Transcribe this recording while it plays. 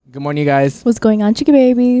Good morning, you guys. What's going on, chicky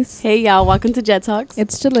babies? Hey, y'all. Welcome to Jet Talks.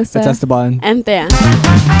 It's Jalissa. It's Esteban. And Thea. Did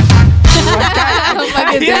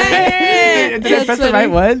I press the right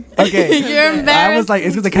one? Okay. You're embarrassed. I was like,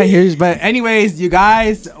 it's because I can't hear you. But anyways, you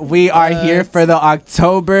guys, we are here for the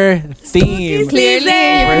October theme. Clearly.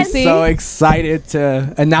 We're so excited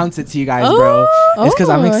to announce it to you guys, bro. It's because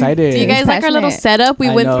I'm excited. Do you guys like our little setup? We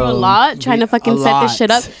went through a lot trying to fucking set this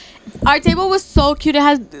shit up. Our table was so cute. It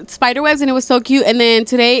has spider webs and it was so cute. And then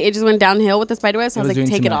today it just went downhill with the spider webs. So I was like,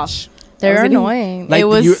 take it off. They're annoying. Like, it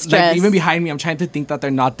was like even behind me, I'm trying to think that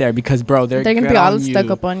they're not there because, bro, they're gonna be all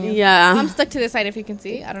stuck up on you. Yeah, I'm stuck to this side. If you can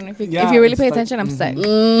see, I don't know if you Yeah, if you really pay stuck. attention, I'm stuck.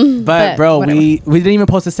 But bro, whatever. we didn't even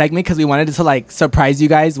post a segment because we wanted to like surprise you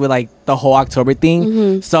guys with like the whole October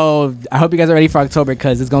thing. So I hope you guys are ready for October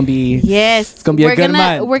because it's gonna be it's gonna be a good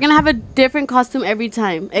month. We're gonna have a different costume every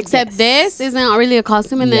time, except this isn't really a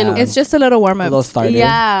costume, and then It's just a little warm a up. little starter.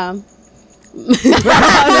 yeah. Which was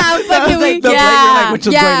great. Like, Yeah.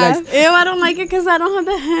 yeah. Ew, I don't like it because I don't have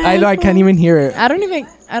the hand. I know I can't even hear it. I don't even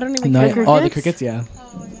No, care. oh, the crickets, yeah.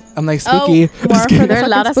 I'm like spooky. I'm More just for kidding. the They're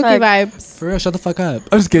loud fucking as spooky fuck. vibes. For real, shut the fuck up.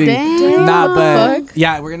 I'm just kidding. Damn. Nah, but Fuck.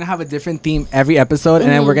 yeah, we're gonna have a different theme every episode,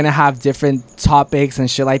 and then we're gonna have different topics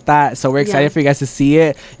and shit like that. So we're excited for you guys to see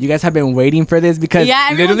it. You guys have been waiting for this because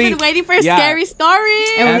Everyone's literally been waiting for a scary story.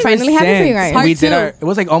 And we finally have it for you guys. Part We did two. it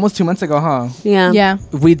was like almost 2 months ago, huh? Yeah.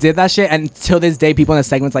 We did that shit, and till this day, people in the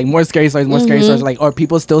segments like more scary stories, more scary stories, like, or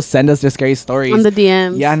people still send us their scary stories On the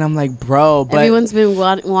DMs. Yeah, and I'm like, bro, but Everyone's been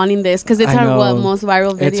wanting this because it's I our know. most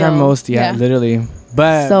viral video. it's our most, Yeah. literally.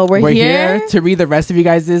 But So we're here here. to read the rest of you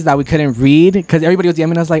guys' that we couldn't read because everybody was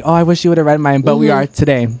DMing us like, oh, I wish you would have read mine, but we are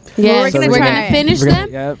today. Yeah, we're so gonna we're try gonna it. finish We're gonna-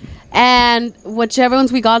 them, Yep. and whichever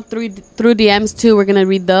ones we got through DMs too, we're gonna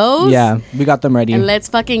read those. Yeah, we got them ready. And let's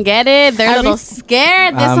fucking get it. They're a little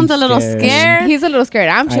scared. This I'm one's a little scared. scared. He's a little scared.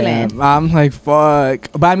 I'm I chilling. am. I'm like, fuck.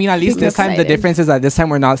 But I mean, at least Super this time, the excited. difference is that this time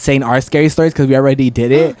we're not saying our scary stories because we already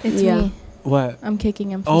did it. It's Yeah. me. What? I'm kicking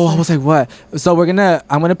him. Oh, I was like, what? So I'm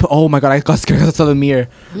gonna put, oh my God, I got scared. I saw the mirror.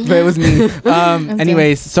 But it was me.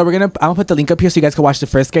 Anyways, so I'm gonna put the link up here so you guys can watch the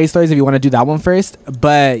first scary stories if you want to do that one first.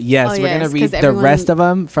 But yes, Oh, we're gonna yes, read 'cause the everyone- rest of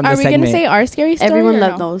them from Are the we segment. gonna say our scary story? Everyone or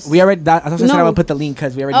loved no? those. We already, I was saying I No. would put the link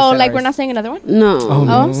because we already Oh, said like ours. we're not saying another one? No. Oh,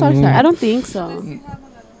 Oh, I'm so sorry. I don't think so.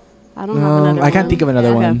 I don't have another one. I can't think of another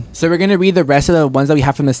Okay. one. So we're gonna read the rest of the ones that we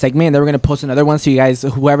have from the segment, and then we're gonna post another one. So you guys,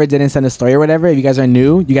 whoever didn't send a story or whatever, if you guys are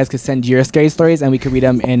new, you guys could send your scary stories, and we could read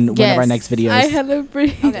them in one of our Yes. next videos. I had a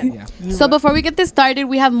breathe. So before we get this started,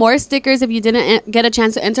 we have more stickers if you didn't get a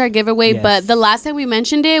chance to enter our giveaway. Yes. But the last time we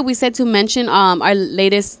mentioned it, we said to mention our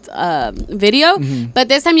latest video. But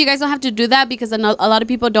this time you guys don't have to do that because a lot of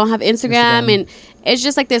people don't have Instagram. And it's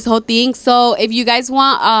just like this whole thing. So if you guys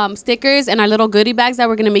want stickers and our little goodie bags that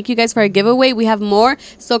we're going to make you guys for our giveaway, we have more.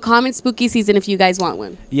 So comment spooky season if you guys want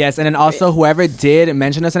one. Yes, and then also whoever did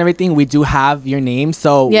mention us and everything, we do have your name.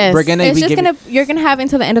 So Yes. we're gonna It's be just giving. you're gonna have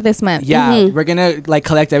until the end of this month. Yeah, we're gonna like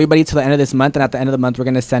collect everybody till the end of this month, and at the end of the month, we're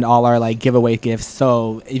gonna send all our like giveaway gifts.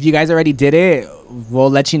 So if you guys already did it, we'll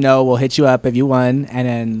let you know. We'll hit you up if you won, and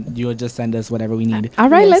then you'll just send us whatever we need. All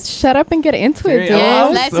right, Yes. let's shut up and get into it, dude. Yes,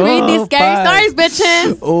 Oh, let's so read these scary fun. stories,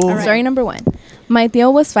 bitches. Oh, Story number 1. My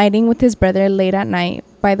tío was fighting with his brother late at night.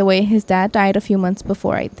 By the way, his dad died a few months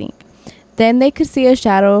before, I think. Then they could see a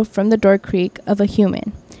shadow from the door creak of a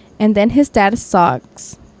human. And then his dad's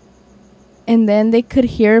socks. And then they could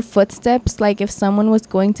hear footsteps like if someone was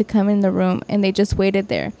going to come in the room, and they just waited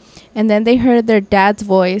there. And then they heard their dad's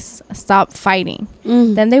voice, stop fighting.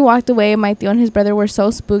 Then they walked away. My tío and his brother were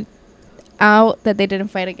so spooked out that they didn't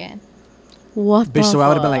fight again. What bitch! So I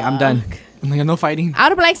would have been like, I'm done. I'm like, no fighting. I would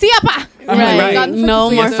have been like, see ya, pa! Right. Got the No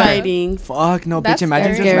foot more to fighting. Fuck no, That's bitch!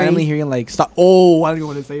 Imagine scary. just randomly hearing like stop. Oh, I don't even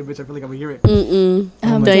want to say it, bitch. I feel like I'm gonna hear it. Mm-mm.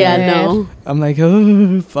 Oh my Yeah, God. no. I'm like,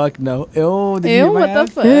 oh, fuck no. Ew, did you hear Ew, my what the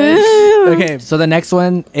ass? fuck? Okay, so the next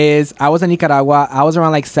one is I was in Nicaragua. I was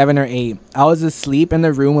around like 7 or 8. I was asleep in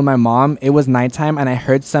the room with my mom. It was nighttime, and I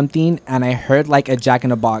heard something, and I heard like a Jack in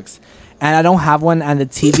the Box. And I don't have one, and the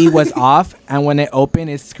TV was off. And when it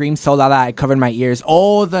opened, it screamed so loud that I covered my ears.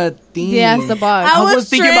 Oh, the thing. Yes, the box. I was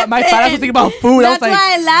thinking about my fat ass was thinking about food. That's I was like,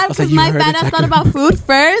 why I laughed was like, because you my heard fat a ass Jack thought in- about food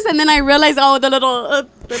first, and then I realized, oh, the little.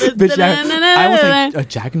 Bitch, I was like, a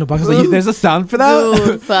Jack in the Box. I was like, there's a sound for that.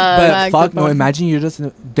 Dude, fuck. But fuck no, box. imagine you just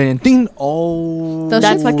ding. Oh,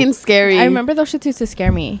 That's fucking scary. I remember those shits used to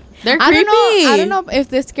scare me. They're I creepy. don't know if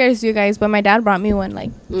this scares you guys, but my dad brought me one,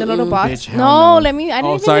 like the little box. Bitch, hell No, no. let me. I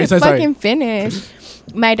didn't Oh, even sorry. fucking finish.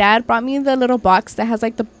 My dad brought me the little box that has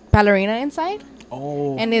like the ballerina inside,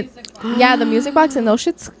 Oh, and it, yeah, the music box, and those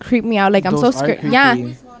shits creep me out. Like I'm so those are scared. creepy. Yeah,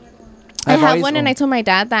 I I've have always- one, and I told my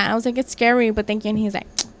dad that I was like, it's scary, but thank you, and he's like,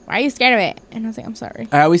 why are you scared of it? And I was like, I'm sorry.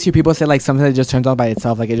 I always hear people say like something that just turns on by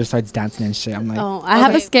itself, like it just starts dancing and shit. I'm like, I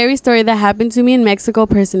have a scary story that happened to me in Mexico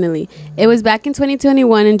personally. It was back in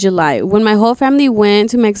 2021 in July. When my whole family went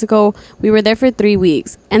to Mexico, we were there for 3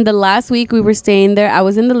 weeks. And the last week we were staying there, I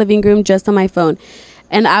was in the living room just on my phone.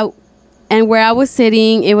 And where I was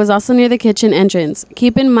sitting, it was also near the kitchen entrance.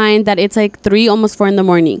 Keep in mind that it's like 3, almost 4 in the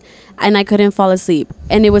morning, and I couldn't fall asleep.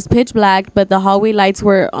 And it was pitch black, but the hallway lights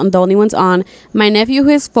were the only ones on. My nephew, who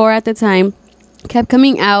is 4 at the time, kept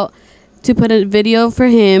coming out to put a video for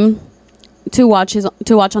him to watch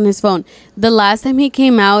on his phone. The last time he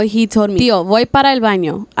came out, he told me, "Tío, voy para el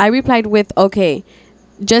baño." I replied with, "Okay."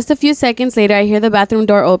 Just a few seconds later, I hear the bathroom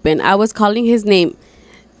door open. I was calling his name.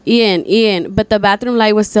 Ian, but the bathroom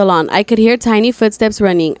light was still on. I could hear tiny footsteps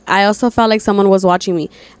running. I also felt like someone was watching me.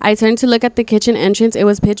 I turned to look at the kitchen entrance. It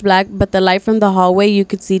was pitch black, but the light from the hallway, you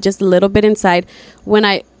could see just a little bit inside. When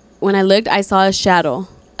I looked, I saw a shadow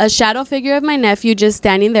figure of my nephew just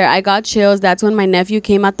standing there. I got chills. That's when my nephew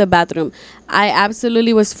came out the bathroom. I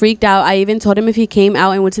absolutely was freaked out. I even told him if he came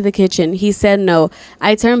out and went to the kitchen. He said no.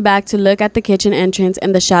 I turned back to look at the kitchen entrance,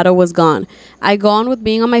 and the shadow was gone. I go on with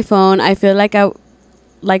being on my phone. I feel like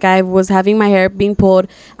I was having my hair being pulled.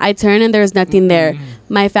 I turn and there's nothing there.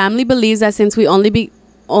 My family believes that since we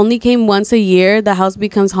only came once a year, the house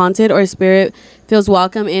becomes haunted or spirit feels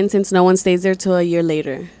welcome in, since no one stays there till a year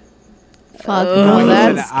later. Fuck, no,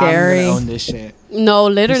 that's scary. I'm gonna own this shit. No,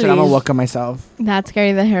 literally. I'm gonna welcome myself. That's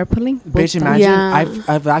scary, the hair pulling. Bitch, imagine. Yeah.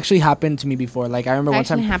 I've actually happened to me before. Like I remember one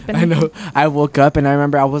time. Happened. I know. I woke up and I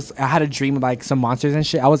remember I had a dream of like some monsters and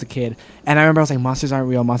shit. I was a kid and I remember I was like, monsters aren't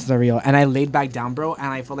real, and I laid back down, bro, and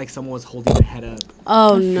I felt like someone was holding my head up.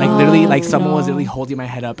 Oh no. Like literally, like someone was literally holding my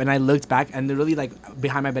head up, and I looked back and literally like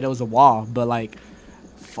behind my bed it was a wall, but like,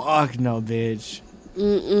 fuck no, bitch.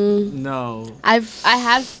 No.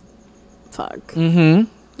 Fuck.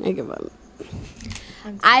 I give up.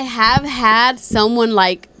 I have had someone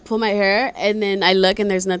like pull my hair and then I look and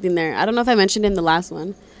there's nothing there. I don't know if I mentioned in the last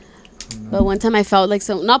one. But one time I felt like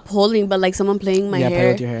not pulling, but like someone playing my hair.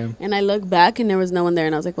 play with your hair. And I looked back and there was no one there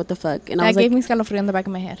and I was like, what the fuck? And that I was gave like, me escalofrío on the back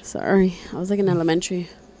of my head. Sorry. I was like in elementary.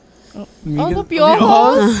 Oh, the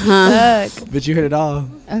piojos. Fuck. But you heard it all.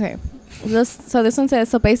 Okay. So this one says,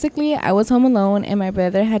 so basically I was home alone and my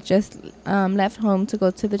brother had just left home to go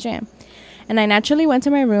to the gym. And I naturally went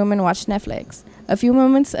to my room and watched Netflix. A few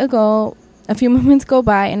moments go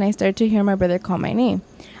by and I started to hear my brother call my name.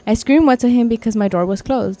 I screamed what to him because my door was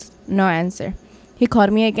closed. No answer. He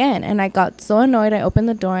called me again and I got so annoyed I opened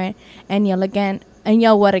the door and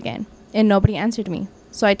yelled what again? And nobody answered me.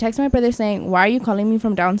 So I texted my brother saying, why are you calling me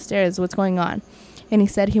from downstairs? What's going on? And he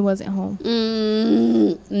said he wasn't home.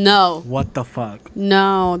 No. What the fuck?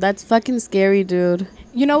 No, that's fucking scary, dude.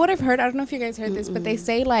 You know what I've heard? I don't know if you guys heard this, but they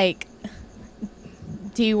say like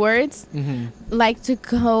D words like to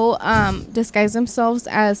go disguise themselves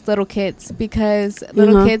as little kids because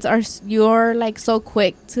little kids you're like so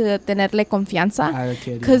quick to tenerle confianza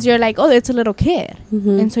because you're like, oh, it's a little kid,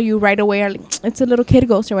 and so you right away are like, it's a little kid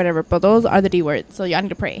ghost or whatever. But those are the D words, so y'all need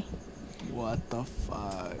to pray. What the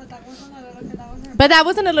fuck? But that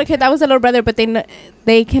wasn't a little kid, that was a little brother. But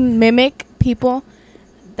they can mimic people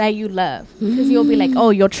that you love because you'll be like, oh,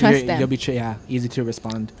 you'll trust them. You'll be easy to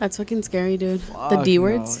respond. That's fucking scary, dude. Fuck the D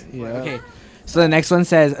words. No. Yeah. Okay. So the next one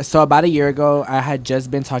says, so about a year ago, I had just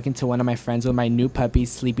been talking to one of my friends with my new puppy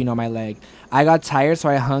sleeping on my leg. I got tired, so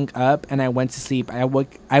I hung up and I went to sleep. I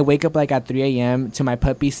wake up like at 3 a.m. to my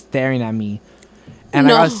puppy staring at me. And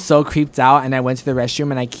I got so creeped out and I went to the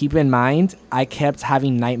restroom, and I keep in mind, I kept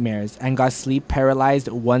having nightmares and got sleep paralyzed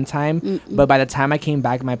one time. But by the time I came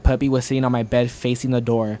back, my puppy was sitting on my bed facing the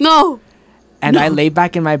door. No. And I lay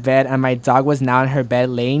back in my bed and my dog was now in her bed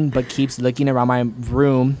laying but keeps looking around my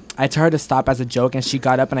room. I told her to stop as a joke and she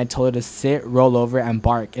got up and I told her to sit, roll over and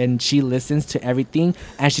bark. And she listens to everything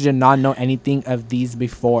and she did not know anything of these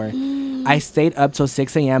before. I stayed up till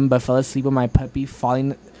 6 a.m. but fell asleep with my puppy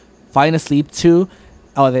falling asleep too.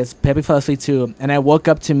 Oh, this puppy fell asleep too. And I woke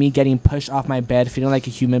up to me getting pushed off my bed, feeling like a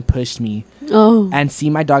human pushed me. Oh. And see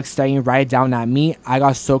my dog staring right down at me. I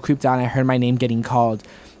got so creeped out and I heard my name getting called.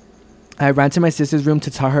 I ran to my sister's room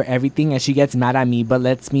to tell her everything and she gets mad at me but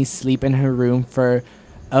lets me sleep in her room for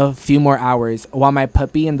a few more hours. While my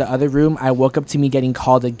puppy in the other room, I woke up to me getting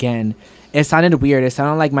called again. It sounded weird. It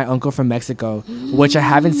sounded like my uncle from Mexico, which I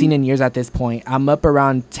haven't seen in years at this point. I'm up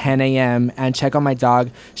around 10 a.m. and check on my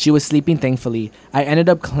dog. She was sleeping, thankfully. I ended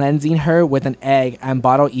up cleansing her with an egg and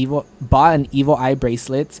bought an evil eye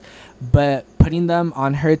bracelet. But putting them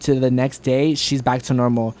on her to the next day, she's back to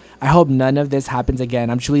normal. I hope none of this happens again.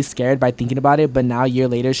 I'm truly scared by thinking about it, but now a year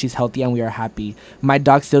later, she's healthy and we are happy. My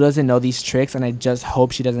dog still doesn't know these tricks, and I just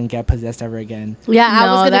hope she doesn't get possessed ever again. Yeah, I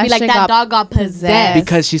No, was gonna that be like, shit that got dog got possessed.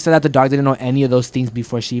 Because she said that the dog didn't know any of those things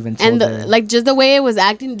before she even told And her. like just the way it was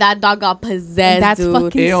acting, that dog got possessed. That's dude.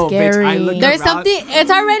 fucking Ew, bitch, scary. I looked There's around- something.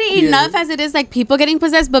 It's already Yeah. enough as it is, like people getting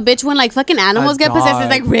possessed. But bitch, when like fucking animals get possessed, it's dog.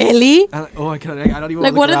 like really. I don't even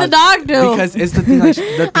Like, wanna what look did the around. dog do? Because it's the thing. Like, the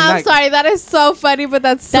thing I'm that, sorry, that is so funny, but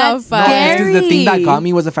that's so That's No, funny. it's 'cause the thing that Scary. got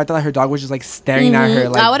me was the fact that her dog was just like staring at her.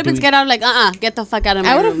 Like, I would have been doing- scared. I'm like, get the fuck out of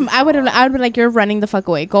my I would room. have, I would be like, you're running the fuck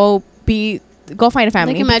away. Go find a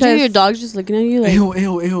family. Like, imagine because- your dog's just looking at you. Like, Ew.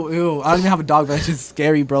 I don't even have a dog, but it's just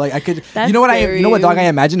scary, bro. Like I could. That's You know what scary. you know what dog I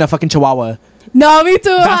imagine? A fucking Chihuahua. No, me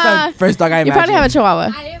too. That's the first dog I You imagine. probably have a chihuahua.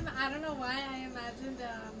 I don't know why I imagined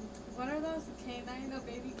what are those canine or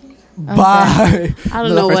baby canine? Bye. I don't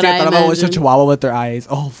No, know the what first thing I thought about was a imagined. Chihuahua with their eyes.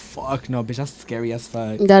 Oh fuck no, bitch, that's scary as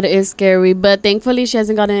fuck. that is scary. But thankfully, she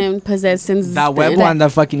hasn't gotten possessed since. That web then. one, the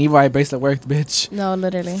fucking evil eye bracelet worked, bitch. No,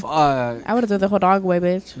 literally. Fuck. I would have threw the whole dog away,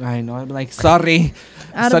 bitch. I know. I'd be like, sorry.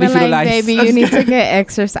 I'd Sorry have for the been like, lies. baby, you need to get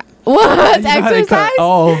exercise. What? You know how they cut- Exercise?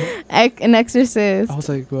 Oh. An exorcist. I was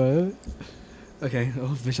like, what? Okay.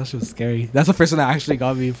 Oh, bitch, that shit was scary. That's the first one that actually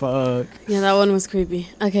got me. Fuck. Yeah, that one was creepy.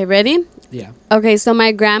 Okay, ready? Yeah. Okay, so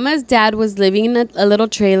my grandma's dad was living in a little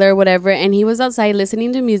trailer or whatever, and he was outside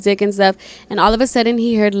listening to music and stuff, and all of a sudden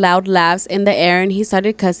he heard loud laughs in the air, and he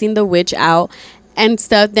started cussing the witch out and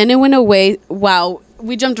stuff. Then it went away. Wow,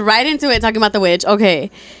 we jumped right into it talking about the witch. Okay,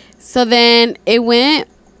 so then it went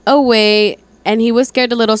away, and he was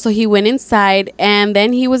scared a little, so he went inside, and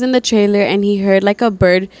then he was in the trailer, and he heard like a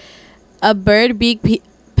bird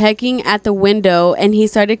pecking at the window, and he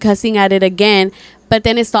started cussing at it again, but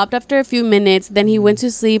then it stopped after a few minutes. Then he went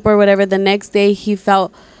to sleep or whatever. The next day he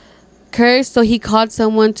felt cursed, so he called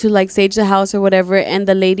someone to like sage the house or whatever, and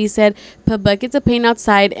the lady said put buckets of paint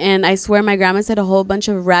outside, and I swear my grandma said a whole bunch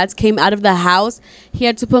of rats came out of the house. He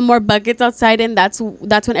had to put more buckets outside, and that's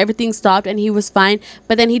when everything stopped, and he was fine.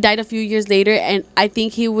 But then he died a few years later, and I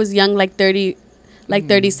think he was young, like 30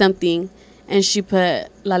 something, and she put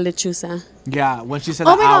la lechuza. Yeah. When she said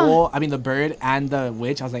Oh the my God. owl, I mean the bird and the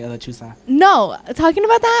witch, I was like, oh, the chusa. No, talking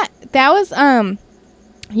about that was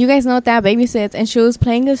you guys know that babysits, and she was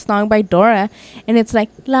playing a song by Dora, and it's like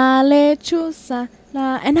la lechuza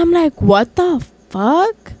la, and I'm like, what the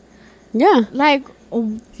fuck? Yeah, Like,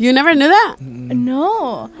 you never knew that?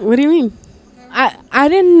 no, What do you mean? I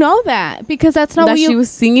didn't know that, because that's not That what she you. was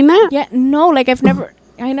singing that? Yeah, no, like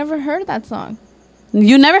I never heard that song.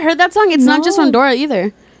 You never heard that song? It's not just No. from Dora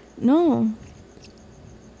either. No.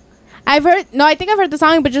 I think I've heard the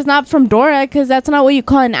song, but just not from Dora, because that's not what you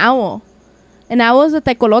call an owl. An owl is a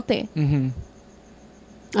tecolote. Mm-hmm.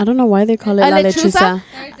 I don't know why they call it A la lechuza? lechuza.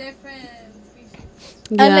 They're different species.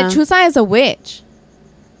 A lechuza is a witch.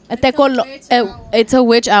 A tecolo. It's a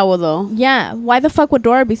witch owl though, Yeah. Why the fuck would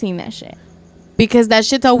Dora be singing that shit? because that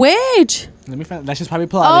shit's a witch. Let me find. That's just probably Oh,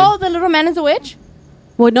 plotted. the little man is a witch?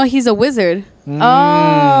 Well, no, he's a wizard. Oh.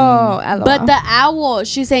 LOL. But the owl,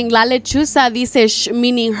 she's saying la lechuza dice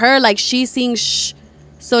meaning her, like she sings shh.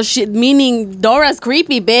 So she meaning Dora's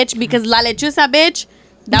creepy, bitch, because la lechuza, bitch,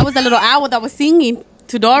 that was the little owl that was singing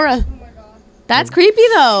to Dora. That's creepy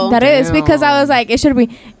though. That is, because I was like, it should be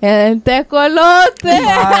el tecolote.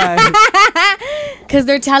 Why? Because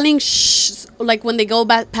they're telling shh, like when they go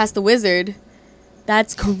back past the wizard.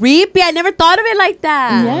 That's creepy. I never thought of it like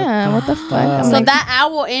that. Yeah, what the fuck? I'm So like, that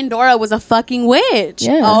owl in Dora was a fucking witch.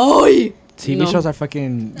 Yeah. Oh. TV No. shows are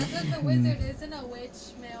fucking. Doesn't the wizard isn't a witch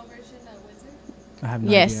male version of wizard? I have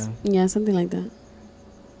no Yes. idea. Yeah, something like that.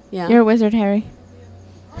 Yeah. you're a wizard, Harry.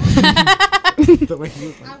 The way he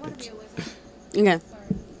was like, I want to be a wizard. Okay.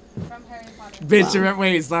 Sorry. From Harry Potter. bitch, remember?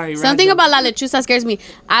 Wait, sorry. Something random. about La Lechuza scares me.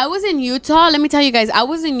 I was in Utah. Let me tell you guys. I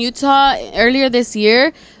was in Utah earlier this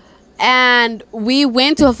year, and we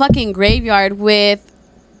went to a fucking graveyard with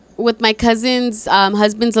my cousin's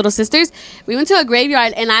husband's little sisters. We went to a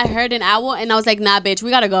graveyard, and I heard an owl, and I was like, nah, bitch,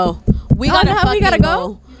 we gotta go. We Oh, gotta no, we fucking gotta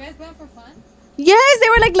go? You guys went for fun? Yes, they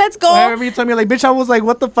were like, let's go. I remember you told me like, bitch. I was like,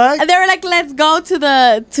 what the fuck? And they were like, let's go to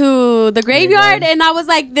the graveyard. And I was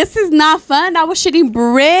like, this is not fun. I was shitting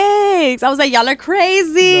bricks. I was like, y'all are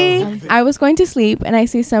crazy. No. I was going to sleep, and I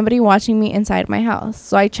see somebody watching me inside my house.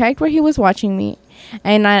 So I checked where he was watching me,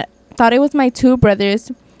 and I thought it was my two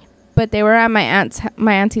brothers, but they were at my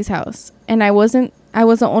auntie's house, and I was the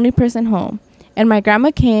only person home. And my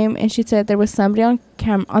grandma came, and she said there was somebody on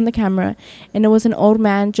the camera, and it was an old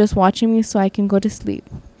man just watching me so I can go to sleep.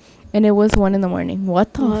 And it was 1 a.m.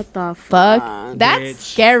 What the fuck? That's Bitch.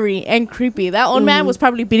 scary and creepy. That old man was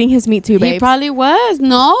probably beating his meat too, babe. He probably was.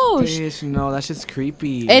 No. Bitch, no, that's just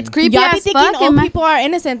creepy. It's creepy Y'all be as thinking fuck. old people are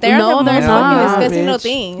innocent. They're No, the they're most not. fucking disgusting little Bitch.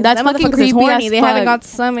 things. That's Them fucking motherfuckers is creepy horny. as They haven't fuck. got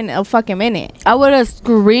some in a fucking minute. I would have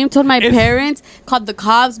screamed, told my parents, called the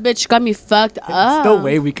cops, bitch, got me fucked up. It's no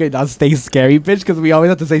way we could not stay scary, bitch, because we always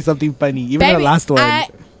have to say something funny. Even the Baby, last one.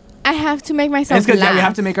 I have to make myself It's because laugh. we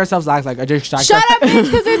have to make ourselves laugh, like distract. Shut up, bitch,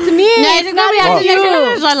 because it's me. Yeah, It's not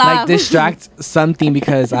you. Like distract something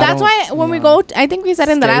because That's why when we go, I think we said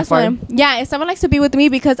in the Scary last part? one. Yeah, if someone likes to be with me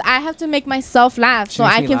because I have to make myself laugh She so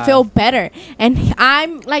makes I me can laugh. feel better. And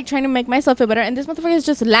I'm like trying to make myself feel better. And this motherfucker is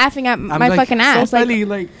just laughing at my like, fucking ass. So funny,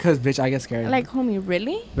 like, cause bitch, I get scared. Like, homie,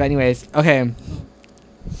 really? But anyways, okay.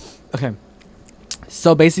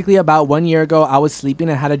 So basically, about 1 year ago, I was sleeping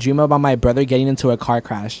and had a dream about my brother getting into a car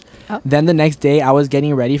crash. Oh. Then the next day, I was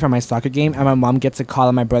getting ready for my soccer game, and my mom gets a call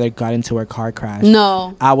and my brother got into a car crash.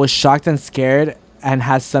 No. I was shocked and scared. And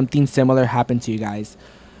has something similar happened to you guys?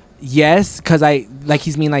 Yes, because I like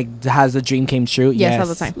he's mean like has the dream came true. Yes, all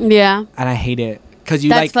the time. Yeah. And I hate it because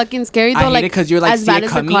you That's like fucking scary though. I hate like it 'cause you're, like, as see bad it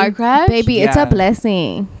as a coming. car crash. Baby, it's Yeah. a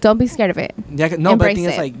blessing. Don't be scared of it. yeah, no, but the thing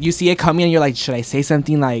Embrace is it. like you see it coming and you're like, should I say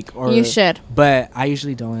something like or You should. But I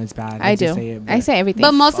usually don't. It's bad. I just do. Say it, I say everything.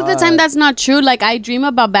 But most of the time, Fuck. that's not true. Like I dream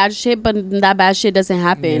about bad shit, but that bad shit doesn't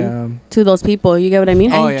happen Yeah. to those people. You get what I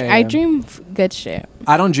mean? Oh, I, yeah, I yeah. dream good shit.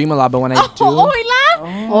 I don't dream a lot, but when I do,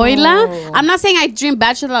 Oila? I'm not saying I dream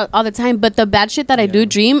bad shit all the time, but the bad shit that I do Yeah.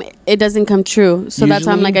 dream, it doesn't come true. So that's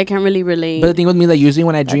why I'm Usually- like, I can't really relate. But the thing with me, like usually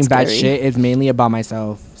when I dream That's bad scary. shit, it's mainly about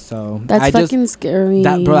myself. So That's I fucking scary.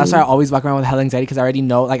 Bro, that's why I always walk around with hella anxiety because I already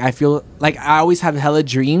know. Like I feel like I always have hella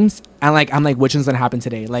dreams, and like I'm like, which one's gonna happen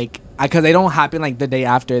today? Like, because they don't happen like the day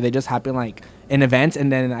after. They just happen like in events,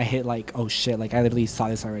 and then I hit like, oh shit! Like I literally saw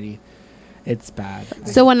this already. It's bad.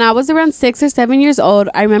 So when I was around 6 or 7 years old,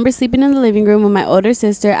 I remember sleeping in the living room with my older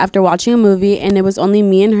sister after watching a movie, and it was only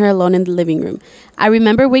me and her alone in the living room. I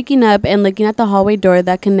remember waking up and looking at the hallway door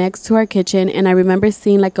that connects to our kitchen, and I remember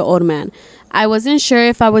seeing like an old man. I wasn't sure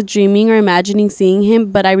if I was dreaming or imagining seeing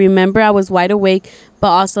him, but I remember I was wide awake but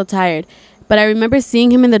also tired. But I remember seeing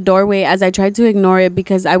him in the doorway as I tried to ignore it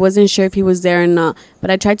because I wasn't sure if he was there or not. But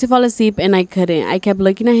I tried to fall asleep and I couldn't. I kept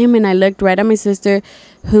looking at him and I looked right at my sister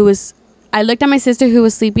who was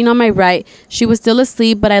sleeping on my right. She was still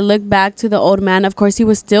asleep, but I looked back to the old man. Of course, he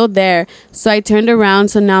was still there. So I turned around.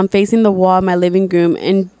 So now I'm facing the wall of my living room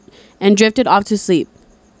and drifted off to sleep.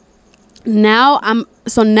 Now I'm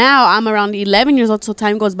around 11 years old. So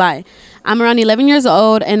time goes by. I'm around 11 years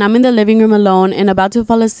old and I'm in the living room alone and about to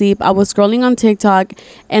fall asleep. I was scrolling on TikTok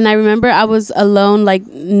and I remember I was alone. Like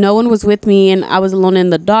no one was with me and I was alone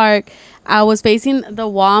in the dark. I was facing the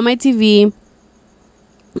wall on my TV.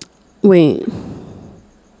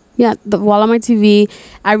 The wall on my TV.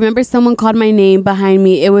 I remember someone called my name behind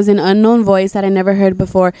me. It was an unknown voice that I never heard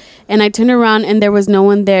before. And I turned around and there was no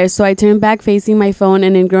one there. So I turned back facing my phone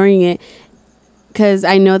and ignoring it because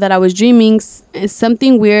I know that I was dreaming.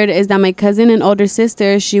 Something weird is that my cousin and older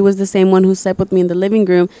sister, she was the same one who slept with me in the living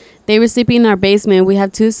room. They were sleeping in our basement. We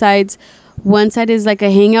have two sides. One side is like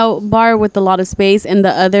a hangout bar with a lot of space and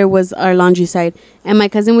the other was our laundry side. And my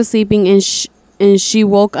cousin was sleeping and she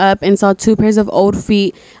woke up and saw two pairs of old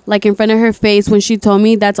feet like in front of her face. When she told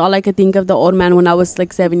me, that's all I could think of the old man when I was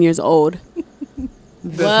like 7 years old.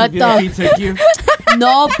 What the he took you?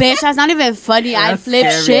 No, bitch, that's not even funny. I That's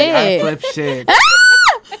flipped scary. shit. I flipped shit.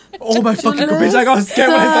 Oh my fucking god, bitch! I got scared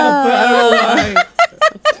myself. I don't know why.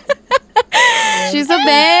 She's a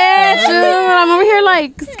bitch. I'm over here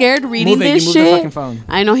like scared reading Move it. this You moved the shit. fucking phone.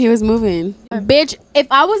 I know he was moving. Bitch, if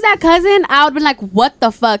I was that cousin, I would been like, what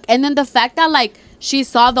the fuck? And then the fact that like she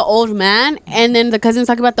saw the old man and then the cousin's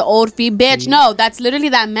talking about the old feet. Bitch, no, that's literally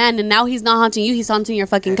that man. And now he's not haunting you. He's haunting your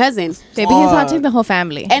fucking cousin. Baby, he's haunting the whole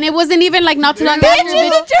family. And it wasn't even like not too long after.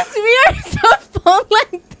 Bitch, it's just me or some phone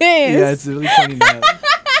like this. Yeah, it's literally pointing up.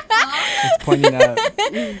 It's pointing up.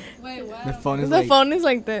 Wait, what? The phone is The like. phone is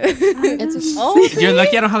like this. You're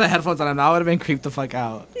lucky I don't have the headphones on. I would have been creeped the fuck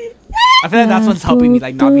out. I feel like that's what's helping me,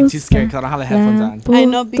 like not being too scared because I don't have the headphones on. I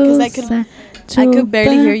know because I could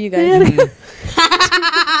barely hear you guys.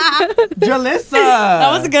 Jalissa!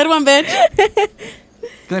 That was a good one, bitch.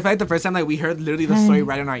 Because I feel like the first time like we heard literally the story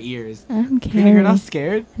right in our ears. I'm You're not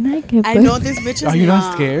scared? I know this bitch is Are you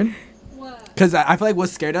not scared? What? Because I feel like what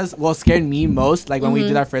scared me most, like when we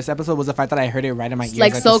did our first episode, was the fact that I heard it right in my ears.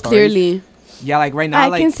 Like the so stories. clearly. Yeah, like right now, I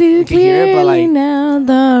like can see you can hear it, but clearly like now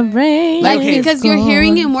the rain. Like okay. because you're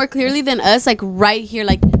hearing it more clearly than us, like right here.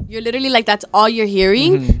 Like you're literally like that's all you're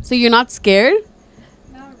hearing. Mhm. So you're not scared.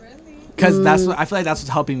 Not really. because that's what I feel like that's what's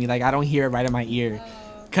helping me. Like I don't hear it right in my ear.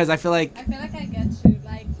 Because I feel like I feel like I get you.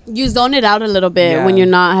 Like, You zone it out a little bit when Yeah.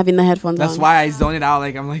 you're not having the headphones that's on. why I zone it out.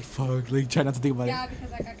 Like I'm like fuck. Like try not to think about yeah, it.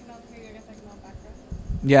 because like I can all hear you. I guess I can all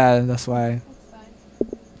background. Yeah, that's why.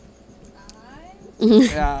 That's fine.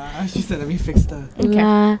 Yeah, she said let me fix the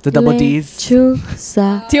La The double Ds.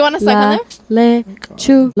 lechuza. Do you want to suck on there?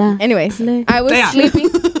 Lechula. Anyways, I was Damn. sleeping.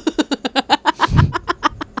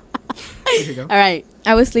 There you go. All right.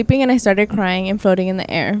 I was sleeping and I started crying and floating in the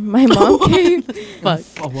air. My mom came. Fuck.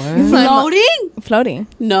 Oh, what? My mo- Floating? floating.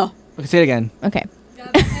 No. Okay, say it again. Okay. Yeah,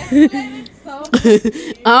 that escalated so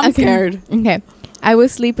quickly. I'm Okay. scared. Okay. I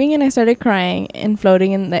was sleeping and I started crying and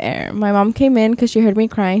floating in the air. My mom came in because she heard me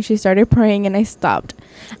crying. She started praying and I stopped.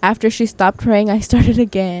 After she stopped praying, I started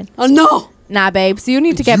again. Oh, no. Nah, babes, you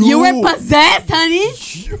need to get. You were possessed, honey.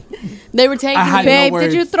 They were taking I had you. no Babe, words.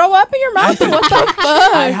 did you throw up in your mouth or what the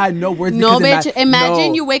fuck? I had no words. No, because bitch.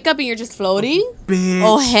 Imagine you wake up and you're just floating. Bitch.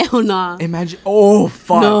 Oh, hell nah. Imagine. Oh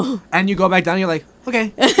fuck. No. And you go back down. You're like,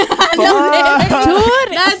 okay. Dude,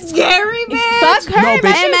 That's scary, bitch. fuck her. No,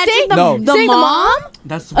 bitch. Imagine the, No. the Say the mom.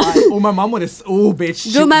 That's why. Oh, my mom would have. Oh,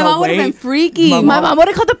 bitch. Dude, my the mom would have way- been freaky. My mom would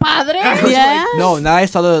have called the padre. Yeah. No, now I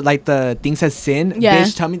saw the thing says sin. Yeah.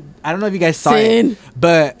 Bitch, tell me. I don't know if you guys saw Sin. it,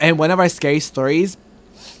 but in one of our scary stories,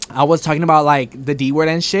 I was talking about like the D word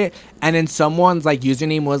and shit, and then someone's like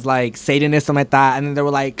username was like Satan or something like that, and then they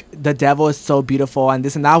were like the devil is so beautiful and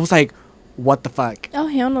this and that. I was like, what the fuck? Oh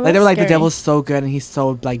hell no! Like they were like the scary. devil's so good and he's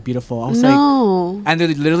so like beautiful. I was like, No. and they're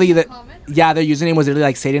literally Comment? yeah, their username was literally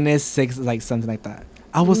like Satanist 6 like something like that.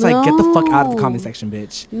 I was like, get the fuck out of the comment section,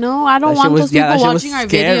 bitch. No, I don't That shit want those yeah, people that shit was watching our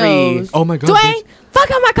scary. videos. Oh my god. bitch. Dwayne,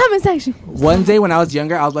 fuck out my comment section. One day when I was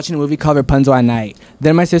younger, I was watching a movie called Rapunzel at night.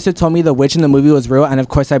 Then my sister told me the witch in the movie was real, and of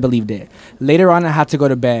course I believed it. Later on, I had to go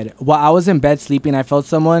to bed. While I was in bed sleeping, I felt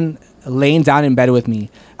someone laying down in bed with me.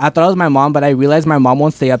 I thought it was my mom, but I realized my mom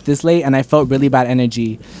won't stay up this late, and I felt really bad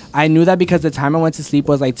energy. I knew that because the time I went to sleep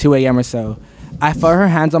was like 2 a.m. or so. I felt her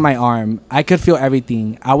hands on my arm. I could feel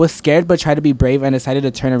everything. I was scared but tried to be brave and decided to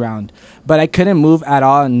turn around. But I couldn't move at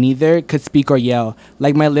all, neither could speak or yell.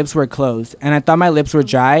 Like my lips were closed. And I thought my lips were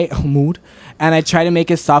dry. Mood. And I tried to make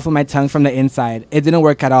it soft with my tongue from the inside. It didn't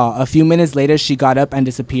work at all. A few minutes later, she got up and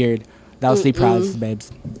disappeared. That was sleep paralysis, babes.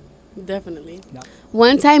 Definitely.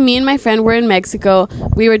 One time, me and my friend were in Mexico.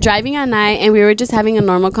 We were driving at night and we were just having a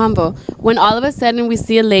normal convo. When all of a sudden, we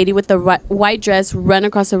see a lady with a white dress run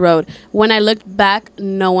across the road. When I looked back,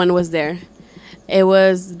 no one was there. It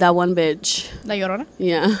was that one bitch. La Llorona.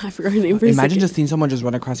 Yeah, I forgot her name for a Imagine second. just seeing someone just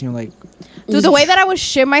run across and you're like, Dude, the way that I would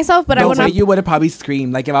shit myself, but I the would way not. you would have probably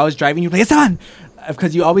screamed. Like if I was driving, you'd be like, Esteban!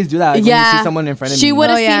 Because you always do that like, when you see someone in front of she me. would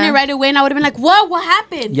have Oh, seen yeah. it right away and I would have been like, what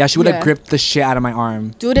happened? Yeah, she would have Yeah. gripped the shit out of my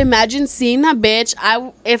arm. Dude, imagine seeing that bitch.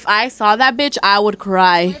 If I saw that bitch, I would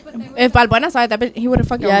cry. If Balbuena saw it, that bitch, he would have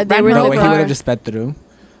fucking. Yeah, they ran were her in No the way, over. he would car. have just sped through.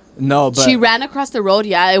 No, but She ran across the road.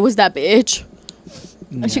 Yeah, it was that bitch.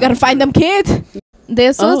 She gotta find them kids.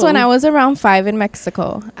 This was when Oh. I was around 5 in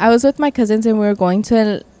Mexico. I was with my cousins and we were going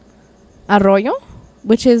to El Arroyo,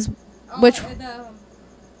 which is which. It's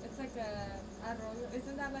like a arroyo.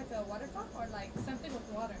 Isn't that like a waterfall or like something with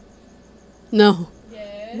water? No.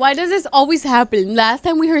 Yeah. Why does this always happen? Last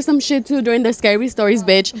time we heard some shit too during the scary stories,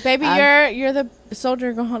 bitch. Baby, you're the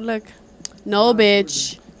soldier. Go home, look. No,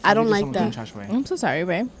 bitch. I don't like Someone that. threw the trash away. I'm so sorry,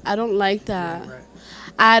 babe. I don't like that.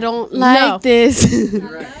 I don't like No. this.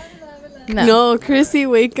 No. No, Chrissy,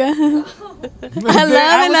 wake up. I love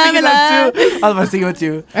it, love it, love it. I was about to sing it with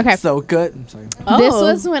you. Okay. So good. I'm sorry. This Oh.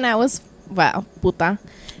 was when I was puta.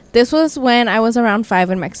 This was when I was around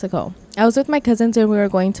 5 in Mexico. I was with my cousins and we were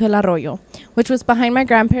going to El Arroyo, which was behind my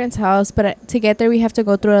grandparents' house. But to get there, we have to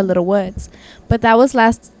go through a little woods. But that was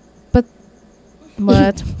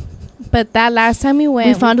But that last time we went,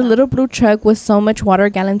 we found a little blue truck with so much water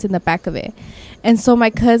gallons in the back of it. And so my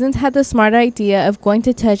cousins had the smart idea of going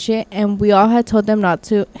to touch it, and we all had told him not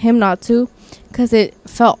to, because it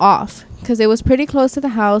fell off. Because it was pretty close to the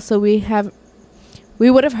house, so we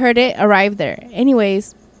would have heard it arrive there.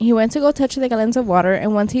 Anyways, he went to go touch the gallons of water,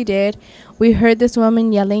 and once he did, we heard this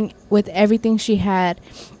woman yelling with everything she had,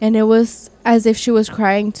 and it was as if she was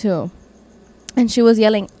crying too. And she was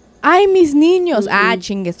yelling, "Ay, mis niños!" Ah,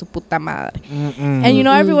 chingue su puta madre. And you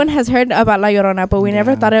know, everyone has heard about La Llorona, but we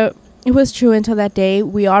never Yeah. thought it was true until that day.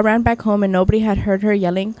 We all ran back home, and nobody had heard her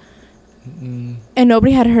yelling. And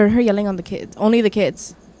nobody had heard her yelling on the kids. Only the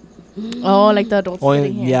kids. Oh, like the adults. Only,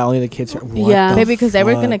 didn't hear. yeah, only the kids. What Yeah. the Baby, because they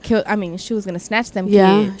were fuck? gonna kill. I mean, she was gonna snatch them.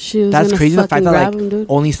 Yeah, kids. she was That's gonna crazy. The fact fucking that grab like him, dude.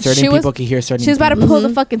 only certain She was- people can hear certain. She was about to things. pull the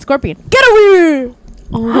fucking scorpion. Get over here!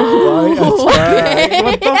 Oh,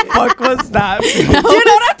 what the fuck was that? Do you know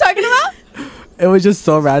what I'm talking about? It was just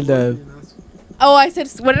so random. Oh, I said.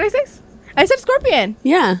 What did I say? I said scorpion.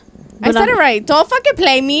 Yeah. I said it right. Don't fucking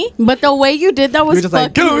play me. But the way you did that was just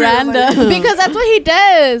like, fucking random. Because that's what he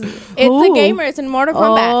does. It's Who? a gamer. It's in Mortal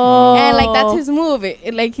Kombat. Oh. And like that's his move.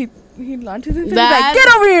 Like he launches into That- he's like,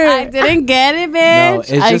 get over here. I didn't get it, bitch. No,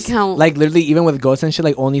 it's I just count. like literally even with ghosts and shit,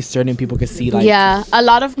 like only certain people could see. Like, yeah, a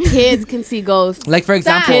lot of kids can see ghosts. like for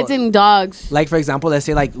example, Kids and dogs. like for example, let's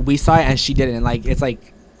say like we saw it and she didn't. Like it's like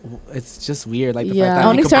it's just weird. Like the Yeah. fact that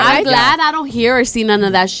Only we could certain- probably- I'm glad I don't hear or see none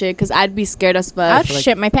of that shit because I'd be scared as fuck. I'd like-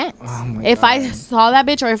 shit my pants. Oh my If God. I saw that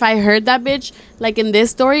bitch or if I heard that bitch, like in this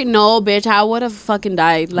story, no, bitch, I would have fucking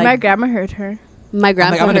died. Like my grandma heard her. my I'm,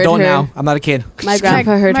 grandpa like, I'm an heard adult her. now. I'm not a kid. My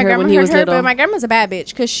grandpa heard her when he was little. But my grandma's a bad bitch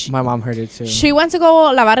because My mom heard it too. she went to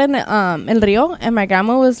go lavar in El Rio, and my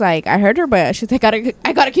grandma was like, I heard her, but she's like,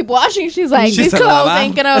 I gotta keep washing. She's like, She these said, clothes "Lava?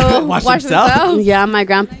 ain't gonna Wash wash themselves?" themselves. Yeah, my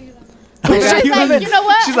grandpa. She's like, you know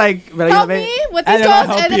what? She's like, Help me with these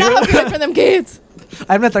clothes, and then I'll help you look for them kids.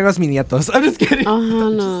 I'm not talking about mis nietos. I'm just kidding.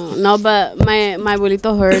 No, but my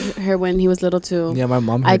abuelito heard her when he was little too. Yeah, my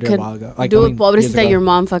mom heard I it a could while ago. Like, do I it, mean, pobrecita, years ago. your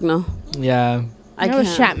mom. Fuck no. Yeah. I I was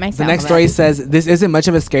can't. shat myself. The next story says, this isn't much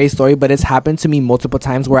of a scary story, but it's happened to me multiple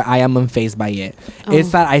times where I am unfazed by it. Oh.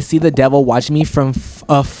 It's that I see the devil watching me from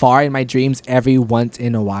afar in my dreams every once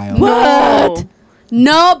in a while. What?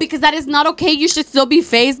 No, because that is not okay. You should still be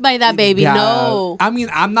phased by that, baby. Yeah. No. I mean,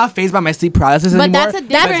 I'm not phased by my sleep paralysis But anymore. that's a but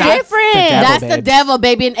different- different. That's the babes. devil,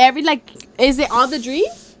 baby. And every, like, is it all the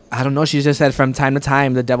dreams? I don't know. She just said from time to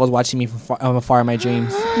time the devil's watching me from afar in my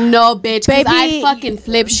dreams. No, bitch. Because Baby, I'd fucking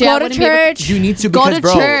flip shit. I Go to wouldn't be able church. You need to Go because to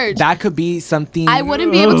bro, church. that could be something. I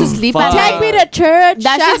wouldn't be able to sleep at fuck. night. Take me to church.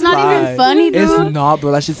 That shit's not even Fine. funny, dude. It's not,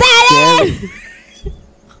 bro. That shit's scary.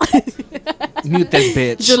 Mute this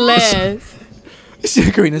bitch.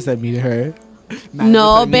 Celeste. Karina said mute her. Man,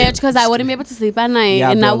 No, it's like, bitch, because I wouldn't be able to sleep at night.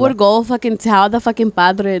 Yeah, and I bro, would like- go fucking tell the fucking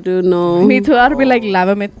padre, dude. No. Me too. I'd be like,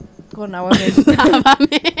 lávame con agua.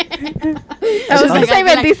 Lávame. I was gonna say,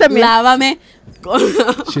 bendíceme. Lávame.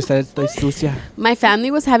 She said estoy sucia. My family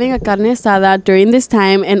was having a carne asada during this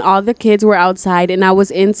time, and all the kids were outside, and I was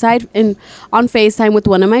inside and on FaceTime with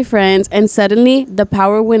one of my friends, and suddenly the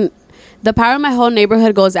power in my whole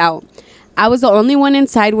neighborhood goes out. I was the only one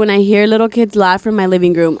inside when I hear little kids laugh from my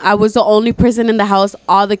living room. I was the only person in the house.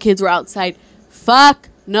 All the kids were outside. Fuck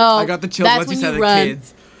no. I got the chills That's once you when said the run.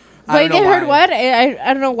 kids. I Wait, don't they know heard why. what?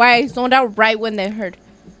 I don't know why I zoned out right when they heard.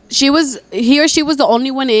 He or she was the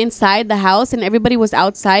only one inside the house, and everybody was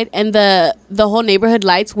outside, and the whole neighborhood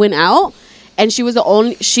lights went out, and she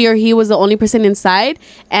or he was the only person inside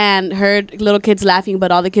and heard little kids laughing,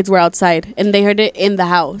 but all the kids were outside, and they heard it in the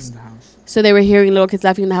house. So they were hearing little kids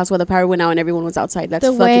laughing in the house while the power went out and everyone was outside. That's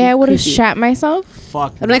The fucking way I would have creepy. shat myself.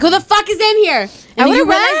 Fuck. I'm like, who the fuck is in here? I would've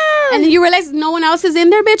And then you realize no one else is in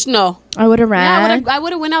there, bitch. No. I would have Yeah, ran. I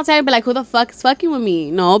would have went outside and be like, who the fuck is fucking with me?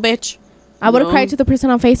 No, bitch. I would have No. cried to the person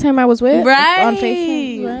on FaceTime I was with. Right. On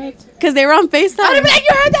FaceTime. Right. Because they were on FaceTime. I would have been like,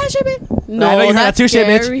 you heard that shit, bitch? no, I know you heard that's that too, shit,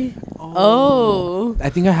 bitch. scary. Oh. I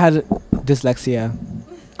think I had dyslexia.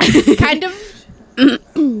 Kind of.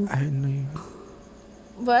 I know you.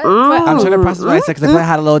 What? I'm trying to process what I said because I thought I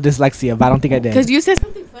had a little dyslexia, but I don't think I did. Because you said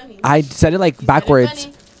something funny. I said it like backwards.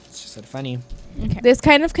 Funny. She said funny. Okay. This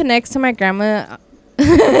kind of connects to my grandma.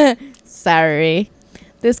 Sorry.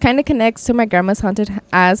 This kind of connects to my grandma's haunted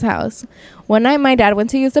ass house. One night, my dad went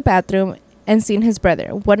to use the bathroom and seen his brother,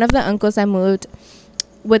 one of the uncles that moved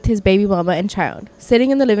with his baby mama and child,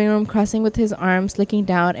 sitting in the living room, crossing with his arms, looking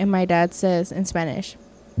down. And my dad says in Spanish,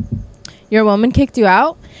 "Your woman kicked you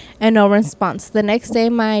out?" And no response. The next day,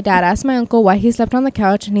 my dad asked my uncle why he slept on the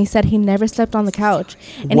couch, and he said he never slept on the couch,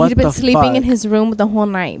 and What he'd been the sleeping in fuck? his room the whole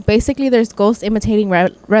night. Basically, there's ghosts imitating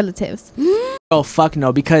relatives. Oh fuck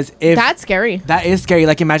no! Because if That's scary. that is scary.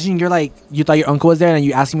 Like imagine you're like you thought your uncle was there and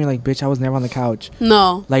you ask me like, bitch, I was never on the couch.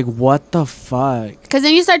 No. Like what the fuck? Because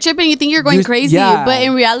then you start tripping, you think you're going You- crazy. yeah. But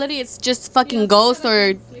in reality, it's just fucking ghosts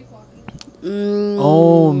or...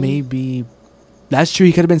 Oh, maybe. That's true.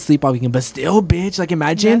 He could have been sleepwalking, but still, bitch. Like,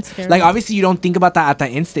 imagine. That's scary. Like, obviously, you don't think about that at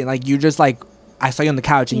that instant. Like, you're just like, I saw you on the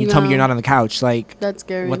couch, and you tell me Yeah. you're not on the couch. Like, That's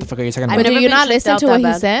scary. what the fuck are you talking I've about? But do never you been not tripped listen out to that what he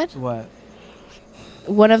bad. said? What?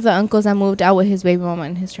 One of the uncles that moved out with his baby mama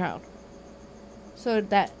and his child. So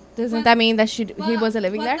that doesn't that mean that he wasn't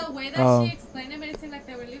living there? The way that Oh. she explained it made it seem like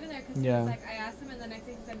they were living there because Yeah. he was like, I asked him, and the next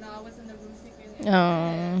thing he said, no, I was in the room sleeping.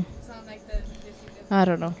 Oh, So I'm like, the I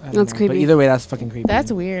don't know. I don't That's know. creepy. But either way, that's fucking creepy.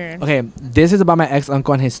 That's weird. Okay, this is about my ex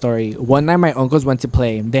uncle and his story. One night, my uncles went to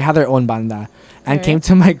play. They had their own banda and Alright. came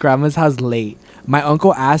to my grandma's house late. My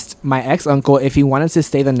uncle asked my ex uncle if he wanted to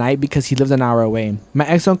stay the night because he lived an hour away. My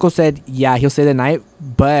ex uncle said, yeah, he'll stay the night,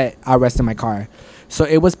 but I'll rest in my car. So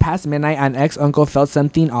it was past midnight, and ex-uncle felt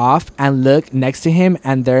something off and looked next to him,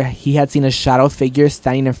 and there he had seen a shadow figure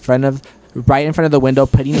standing right in front of the window,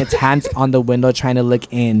 putting its hands on the window, trying to look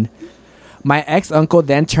in. My ex-uncle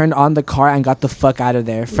then turned on the car and got the fuck out of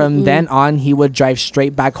there. From then on, he would drive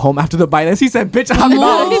straight back home after the violence. He said, bitch, I'm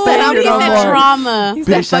not He said trauma. He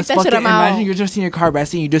said, bitch, fuck that's that shit, fucking, I'm out. imagine you're just in your car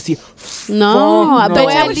resting, you just see, No, Fuck no. bitch,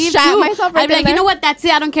 I I would leave shat too. myself right I'd be like, there. you know what? That's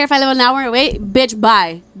it. I don't care if I live an hour away. Bitch,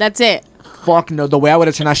 bye. That's it. fuck no. The way I would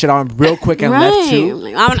have turned that shit on real quick and left too.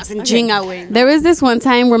 Like, I'm not saying chinga, güey. There was this one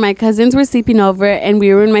time where my cousins were sleeping over and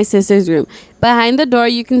we were in my sister's room. Behind the door,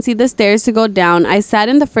 you can see the stairs to go down. I sat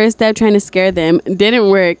in the first step trying to scare them. Didn't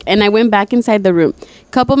work. And I went back inside the room.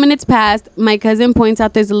 Couple minutes passed. My cousin points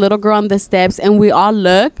out there's a little girl on the steps, and we all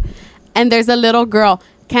look. And there's a little girl.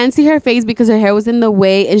 Can't see her face because her hair was in the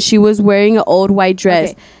way, and she was wearing an old white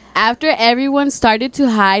dress. Okay. After everyone started to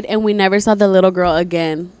hide, and we never saw the little girl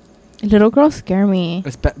again. Little girls scare me.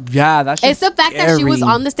 Yeah, that's just It's the fact that she was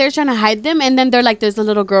scary. on the stairs trying to hide them, and then they're like, "There's a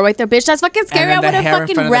little girl right there, bitch. That's fucking scary. I then would the have hair in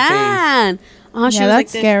fucking front of the face. ran." Oh, she Yeah, was like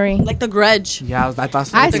that's this, scary. like The Grudge. Yeah, I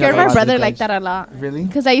thought. I scared my about brother the like Grudge. that a lot. Really?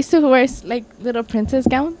 Because I used to wear like little princess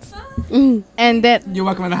gowns. Mm. And then, You're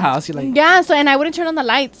welcome in the house. You're like, yeah, so, and I wouldn't turn on the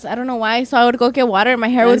lights. I don't know why. So I would go get water, and my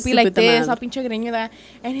hair would That's be like stupid, this. man. All pinche greñuda that.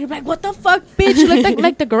 And he'd be like, what the fuck, bitch? You look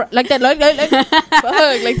like the girl, like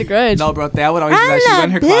fuck, like the Grudge. no, bro. Dad would always do that. She'd go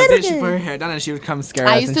in her closet. She'd put her hair down, and she would come scare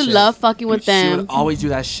us. I used and to shit. love fucking with She them. would always do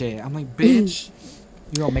that shit. I'm like, bitch,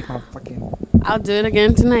 you don't make my fucking. I'll do it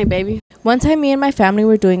again tonight, baby. One time, me and my family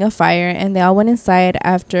were doing a fire, and they all went inside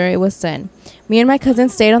after it was done. Me and my cousin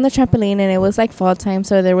stayed on the trampoline, and it was like fall time,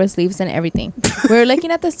 so there was leaves and everything. We were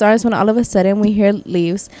looking at the stars when all of a sudden we hear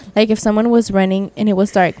leaves, like if someone was running, and it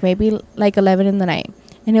was dark, maybe like 11 in the night.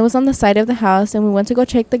 And it was on the side of the house, and we went to go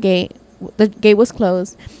check the gate. The gate was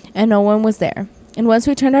closed, and no one was there. And once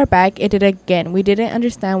we turned our back, it did again. We didn't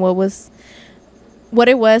understand what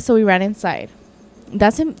it was, so we ran inside.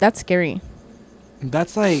 That's scary.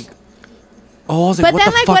 That's like. Oh, I was like, But what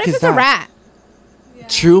then, the like, fuck what if is it's that? a rat?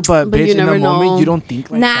 True, but But bitch, you in the never moment, know. you don't think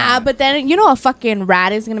like Nah, that. but then you know a fucking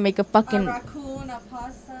rat is gonna make a A fucking raccoon, a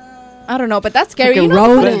possum. I don't know, but that's scary. Fucking You know,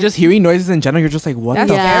 rodent. But just hearing noises in general, you're just like, what that's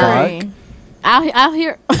the scary. fuck? I'll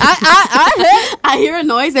hear. I hear a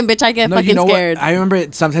noise and bitch, I get No, fucking you know scared. what? I remember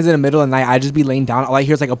it sometimes in the middle of the night, I just be laying down. All I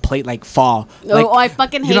hear is like a plate like fall. Like, I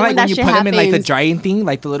fucking hate you know, like when that when you shit put them in like the happens. drying thing,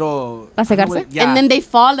 like the little. ¿Pa secarse? Yeah. And then they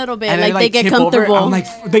fall a little bit, And like they get tip over. comfortable. I'm like,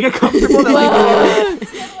 they get comfortable. They're like,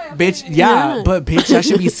 bitch, yeah, but bitch, that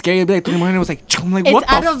should be scary. It'd be like 3 in the morning. It was like, I'm like, it's what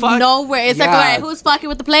the out of fuck? nowhere. It's like, Yeah. all right, who's fucking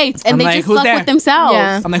with the plates? And I'm they like, just who's fuck there? with themselves.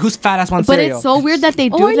 Yeah. I'm like, who's fat ass one But cereal? it's so weird that they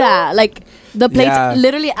do Oh, I know. that. Like the plates, Yeah.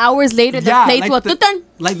 literally hours later, the plates will.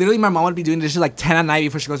 like literally, my mom would be doing this shit like 10 at night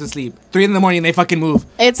before she goes to sleep. 3 in the morning, they fucking move.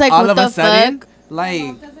 It's like, all what of the a sudden, fuck? like.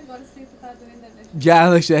 Mom doesn't go to sleep without doing the dishes. Yeah,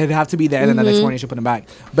 like she'd have to be there, and then the next morning she'll put them back.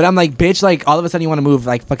 But I'm like, bitch, like all of a sudden you want to move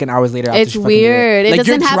like fucking hours later. After It's she fucking did weird. It Like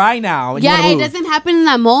you're doesn't hap- dry now. And you Yeah, wanna it move. doesn't happen in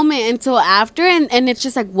that moment until after, and it's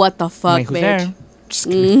just like, what the I'm fuck, like, who's bitch? there? Just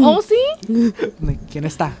kidding. Oh, see? I'm like, ¿quién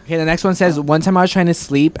está? Okay, the next one says, one time I was trying to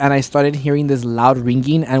sleep and I started hearing this loud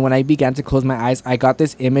ringing, and when I began to close my eyes, I got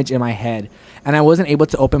this image in my head and I wasn't able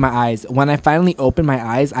to open my eyes. When I finally opened my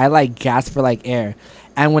eyes, I like gasped for like air.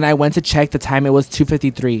 And when I went to check the time, it was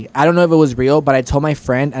 2:53. I don't know if it was real, but I told my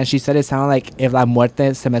friend and she said it sounded like if la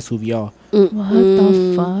muerte se me subió. What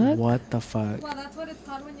the fuck? What the fuck? Well, that's what it's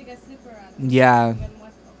called when you get sleep paralysis. Yeah.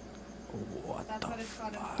 That's what it's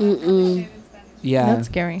called. Mm-mm. In Spanish. Yeah. That's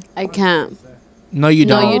scary. I can't. No, you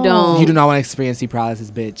No, don't. you don't. You do not want to experience sleep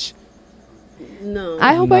paralysis, bitch. No.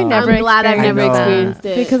 I hope I No. never. I'm glad I've experienced never that. experienced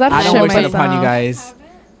it. Because I'd I don't shit wish it myself. upon you guys.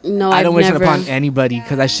 No, I don't I've wish never. it upon anybody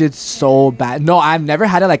because that shit's so bad. No, I've never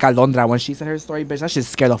had it like Alondra when she said her story, bitch. That shit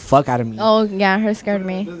scared the fuck out of me. Oh yeah, her scared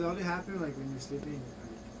me. Does it only happen like when you're sleeping?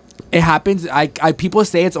 It happens. I people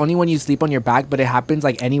say it's only when you sleep on your back, but it happens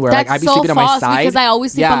like anywhere. That's like I'd be so sleeping on my false side because I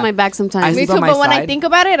always sleep Yeah. on my back I sometimes. Me sleep on too. my But when I side. think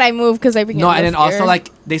about it, I move because I begin. No, to and then scared. also like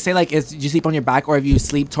they say like if you sleep on your back or if you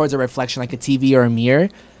sleep towards a reflection like a TV or a mirror,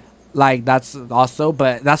 like that's also.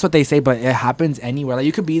 But that's what they say. But it happens anywhere. Like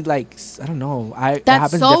you could be like I don't know. It That's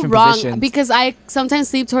happens in so different wrong positions. because I sometimes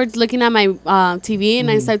sleep towards looking at my TV and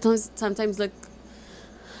I Mm-hmm. sometimes look.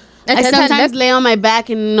 And I sometimes sometimes look- lay on my back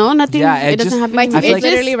and no, nothing. Yeah, it it doesn't just- happen. My to me. TV is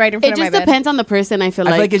literally right in front It of my just bed. depends on the person. I feel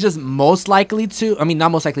I like. feel like it's just most likely to. I mean,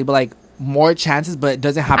 not most likely, but like more chances, but it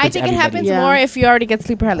doesn't happen I to think it everybody. happens Yeah. more if you already get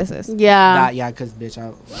sleep paralysis. Yeah. Yeah, because bitch,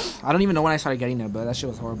 I don't even know when I started getting it, but that shit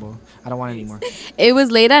was horrible. I don't want it anymore. It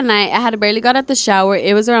was late at night. I had barely got out the shower.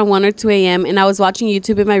 It was around 1 or 2 a.m. and I was watching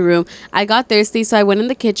YouTube in my room. I got thirsty, so I went in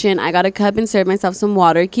the kitchen. I got a cup and served myself some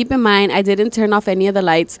water. Keep in mind, I didn't turn off any of the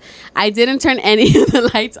lights. I didn't turn any of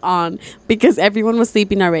the lights on because everyone was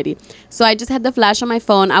sleeping already. So I just had the flash on my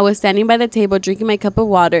phone. I was standing by the table drinking my cup of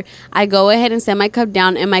water. I go ahead and set my cup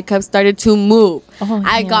down and my cup started to move. Oh,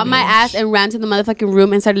 I yeah, got my bitch. ass and ran to the motherfucking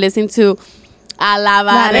room and started listening to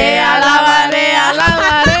Alabaré, alabaré,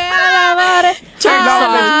 alabaré, alabaré. Church No,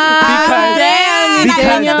 song. because- Damn, Because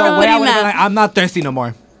Señor. the way I would have Purina. been like, I'm not thirsty no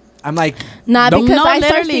more. I'm like, Nah, nope. because No, I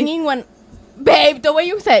start literally. singing when, babe, the way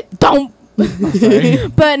you said, don't. sorry.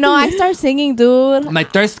 But no, I start singing, dude. I'm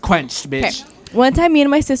like, thirst quenched, bitch. One time, me and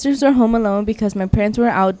my sisters were home alone because my parents were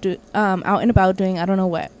out and about doing I don't know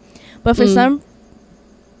what. But for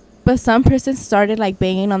some person started like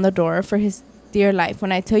banging on the door for his dear life.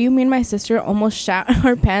 When I tell you, me and my sister almost shat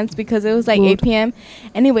our pants because it was like 8 p.m.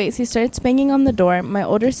 Anyways, he starts banging on the door. My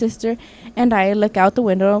older sister and I look out the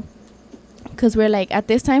window because we're like, at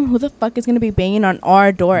this time, who the fuck is gonna be banging on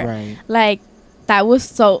our door? Right. Like, that was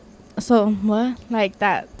so what? Like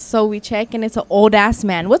that. So we check and it's an old ass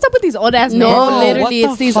man. What's up with these old ass men? No, what literally, the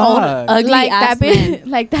it's these old fuck? ugly Like ass that bitch, men.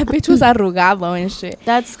 like that bitch was arrugado and shit.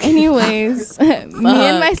 That's Anyways, me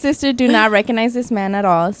and my Fuck. sister do not recognize this man at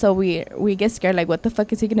all. So we get scared. Like, what the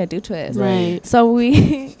fuck is he gonna do to us? Right. So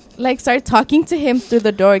we like start talking to him through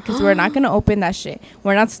the door because we're not gonna open that shit.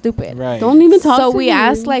 We're not stupid. Right. Don't even talk. So to we him.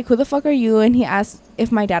 asked like, who the fuck are you? And he asked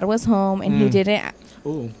if my dad was home, and he didn't.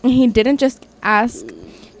 Ooh. He didn't just ask.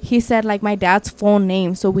 He said like my dad's full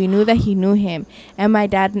name, so we knew that he knew him. And my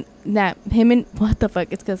dad, that him and what the fuck?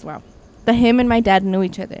 It's because wow, that him and my dad knew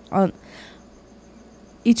each other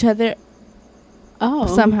Oh.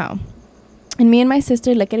 somehow. And me and my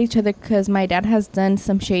sister look at each other because my dad has done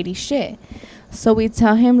some shady shit. So we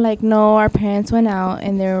tell him like, no, our parents went out,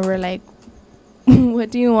 and they were like,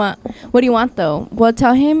 what do you want? What do you want though? Well,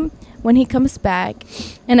 tell him when he comes back.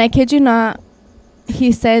 And I kid you not,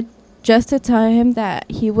 he said just to tell him that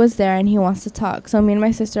he was there and he wants to talk. So me and my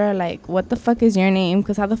sister are like, what the fuck is your name?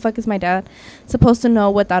 Because how the fuck is my dad supposed to know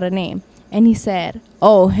without a name? And he said,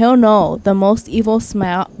 oh, he'll know, the most evil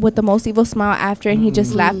smile, with the most evil smile after. And he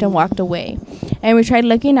just laughed and walked away. And we tried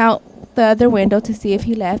looking out the other window to see if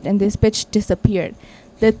he left, and this bitch disappeared.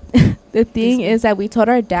 The thing is that we told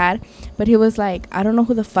our dad, but he was like, I don't know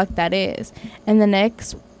who the fuck that is. And the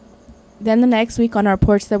next week on our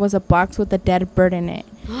porch, there was a box with a dead bird in it.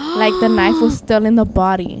 Like the knife was still in the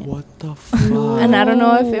body. What the fuck? And I don't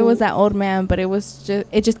know if it was that old man, but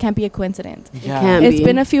it just can't be a coincidence. Yeah. can't It's be.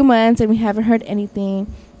 been a few months and we haven't heard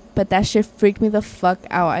anything, but that shit freaked me the fuck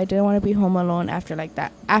out. I didn't want to be home alone after like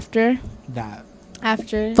that. After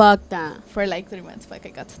Fuck that. for like 3 months, fuck, I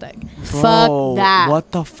got stuck. Fuck Bro, that.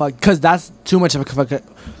 What the fuck? Because that's too much of a much of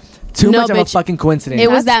a bitch. fucking coincidence. It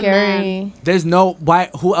was That's that man. There's no why.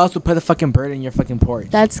 Who else would put a fucking bird in your fucking porch?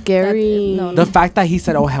 That's scary. no. The fact that he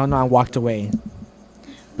said, "Oh hell no," and walked away.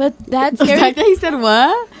 But that's The scary. fact that he said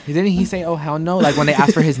what? Didn't he say, "Oh hell no"? Like when they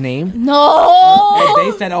asked for his name, No,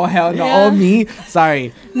 and they said, "Oh hell no." Yeah. Oh me,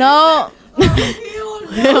 sorry. no,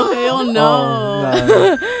 Hell no.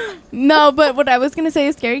 Oh, no. no. But what I was gonna say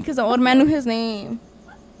is scary because the old man knew his name,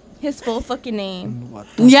 his full fucking name. What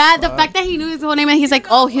the Yeah, the fact that he knew his whole name and he's like,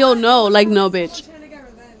 oh, he'll know. Like, no, bitch. Trying to get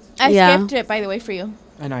revenge. I Yeah. skipped it, by the way, for you.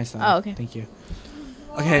 I know I saw. Oh, it. okay. Thank you.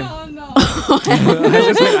 Okay. Oh no. I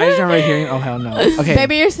just remember hearing, "Oh hell no." Okay.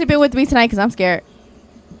 Baby, you're sleeping with me tonight because I'm scared.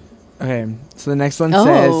 Okay. So the next one Oh.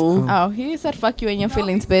 says. Oh, he said fuck you and your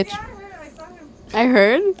feelings, bitch. Yeah, I saw him. I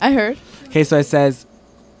heard. I heard. Okay, so it says,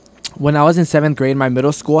 when I was in 7th grade, my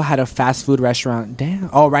middle school had a fast food restaurant. Damn.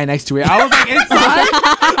 Oh, right next to it. I was like, inside?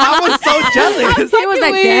 I was so jealous. He was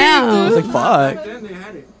like, I damn. was like, fuck. Then they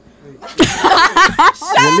had it. Like,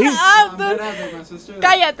 Really? I'm dead ass, like my sister. Like,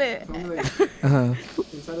 Cállate. told me, like, Uh-huh.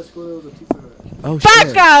 inside the school there was a pizza hut. Oh, Fuck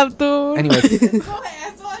shit. up, dude. Anyways. So my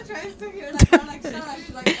asshole tries to hear like I'm like shut up.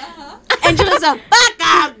 She's like And she was like, fuck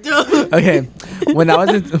up, dude. Okay. When I was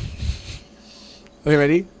in... Okay,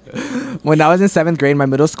 ready? When I was in 7th grade, my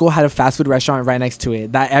middle school had a fast food restaurant right next to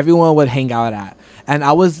it that everyone would hang out at. And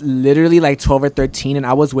I was literally like 12 or 13, and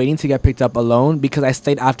I was waiting to get picked up alone because I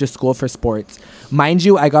stayed after school for sports. Mind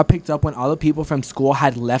you, I got picked up when all the people from school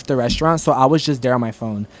had left the restaurant, so I was just there on my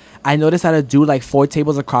phone. I noticed that a dude like 4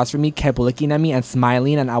 tables across from me kept looking at me and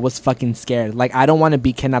smiling, and I was fucking scared. Like, I don't want to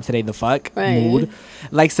be kidnapped today, the fuck mood.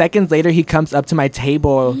 Like, seconds later, he comes up to my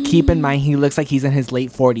table. Keep in mind, he looks like he's in his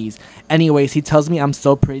late 40s. Anyways, he tells me I'm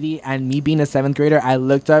so pretty, and me being a 7th grader, I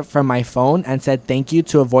looked up from my phone and said thank you.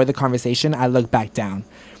 To avoid the conversation, I looked back down.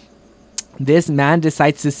 This man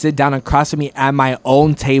decides to sit down across from me at my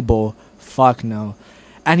own table. Fuck no.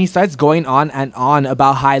 And he starts going on and on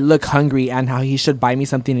about how I look hungry and how he should buy me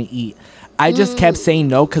something to eat. I just kept saying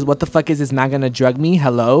no, because what the fuck is this man gonna drug me?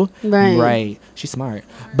 Hello? Right. She's smart.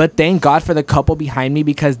 But thank God for the couple behind me,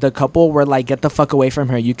 because the couple were like, get the fuck away from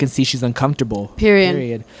her. You can see she's uncomfortable.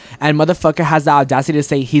 Period. And motherfucker has the audacity to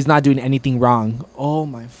say he's not doing anything wrong. Oh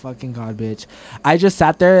my fucking God, bitch. I just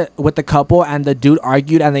sat there with the couple, and the dude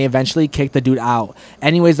argued, and they eventually kicked the dude out.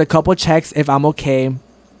 Anyways, the couple checks if I'm okay.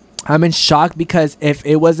 I'm in shock, because if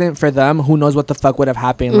it wasn't for them, who knows what the fuck would have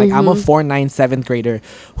happened. Like, I'm a 4'9", 7th grader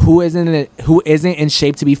who isn't in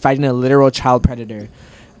shape to be fighting a literal child predator.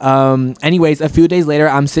 Anyways, a few days later,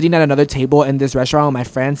 I'm sitting at another table in this restaurant with my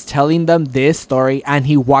friends, telling them this story, and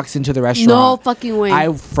he walks into the restaurant. No fucking way.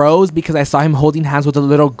 I froze because I saw him holding hands with a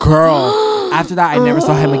little girl. After that, I never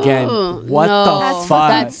saw him again. What the fuck?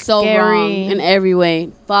 That's so wrong in every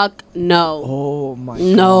way. Fuck no. Oh my God.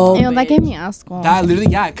 No. Ew, that gave me asco. That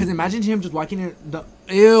literally, yeah, because imagine him just walking in the...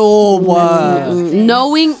 Ew, what?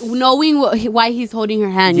 Knowing why he's holding her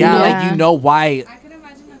hand. Yeah, you know? like, you know why. I can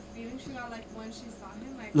imagine the feeling she got like when she saw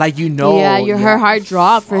him. Like, you know. Yeah, her heart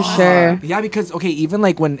dropped for sure. Yeah, because, okay, even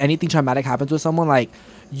like when anything traumatic happens with someone, like,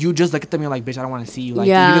 you just look at them and you're like, bitch, I don't want to see you. Like,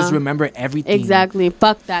 you just remember everything. Exactly.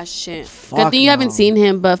 Fuck that shit. Fuck Good thing you haven't seen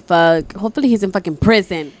him, but fuck. Hopefully he's in fucking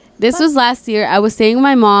prison. This was last year. I was staying with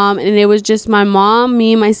my mom, and it was just my mom,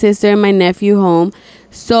 me, my sister, and my nephew home.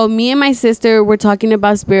 So me and my sister were talking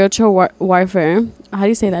about spiritual warfare. How do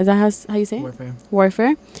you say that? Is that how you say it?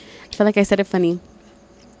 Warfare. I feel like I said it funny.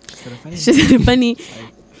 She said it funny.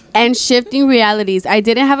 And shifting realities. I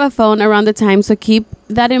didn't have a phone around the time, so keep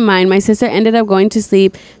that in mind. My sister ended up going to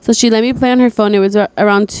sleep, so she let me play on her phone. It was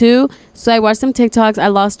around 2, so I watched some TikToks. I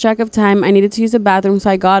lost track of time. I needed to use the bathroom, so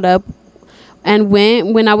I got up. And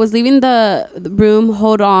when I was leaving the room,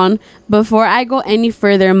 hold on, before I go any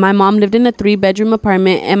further, my mom lived in a 3-bedroom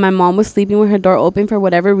apartment, and my mom was sleeping with her door open for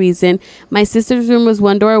whatever reason. My sister's room was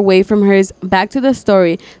 1 door away from hers. Back to the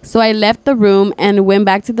story. So I left the room and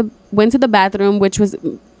went to the bathroom, which was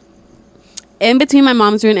in between my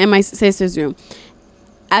mom's room and my sister's room.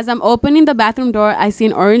 As I'm opening the bathroom door, I see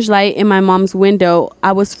an orange light in my mom's window.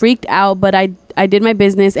 I was freaked out, but I did my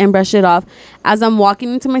business and brushed it off. As I'm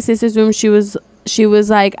walking into my sister's room, she was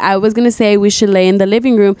like, I was gonna say we should lay in the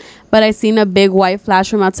living room, but I seen a big white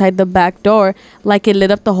flash from outside the back door, like it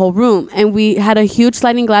lit up the whole room. And we had a huge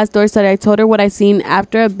sliding glass door, so I told her what I seen.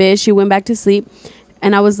 After a bit, she went back to sleep,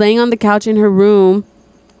 and I was laying on the couch in her room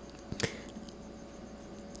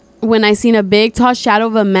when I seen a big tall shadow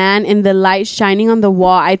of a man in the light shining on the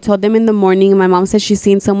wall. I told them in the morning, and my mom said she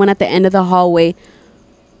seen someone at the end of the hallway.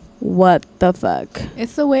 What the fuck?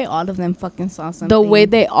 It's the way all of them fucking saw something. The way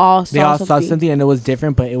they all saw something, and it was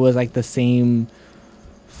different, but it was like the same.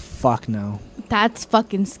 Fuck no. That's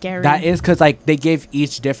fucking scary. That is, because like they gave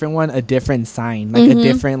each different one a different sign, like a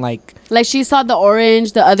different like she saw the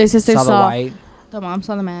orange, the other sister saw the white. The mom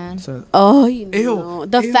saw the man. So, ew.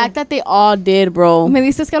 The fact that they all did, bro. Me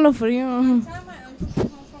diste escalofrío. One time my uncle came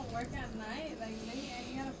home from work at night, like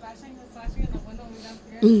he had a flashlight, he was flashing in the window we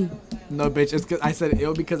downstairs. No, bitch, it's because I said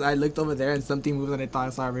ew because I looked over there and something moved and I thought I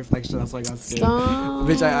saw a reflection. That's why I got scared. Stop.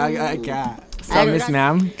 Bitch, I can't. So, Miss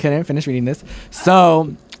Ma'am, can I finish reading this?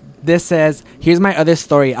 So, this says, here's my other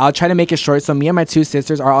story. I'll try to make it short. So, me and my 2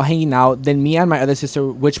 sisters are all hanging out. Then me and my other sister,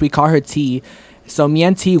 which we call her T. So, me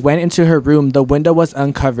and T went into her room. The window was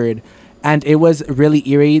uncovered. And it was really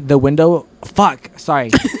eerie. The window... Fuck.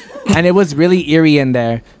 Sorry. And it was really eerie in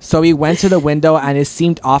there. So we went to the window and it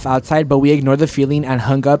seemed off outside, but we ignored the feeling and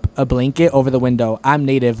hung up a blanket over the window. I'm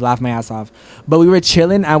native, laugh my ass off. But we were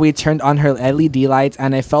chilling and we turned on her LED lights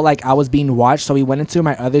and I felt like I was being watched, so we went into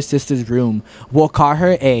my other sister's room. We'll call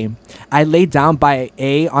her A. I laid down by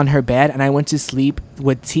A on her bed and I went to sleep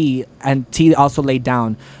with T, and T also laid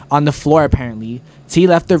down on the floor apparently. T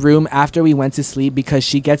left the room after we went to sleep because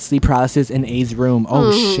she gets sleep paralysis in A's room.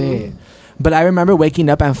 Oh shit. But I remember waking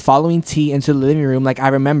up and following T into the living room. Like, I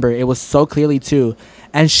remember. It was so clearly, too.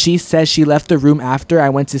 And she said she left the room after I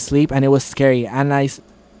went to sleep, and it was scary. And I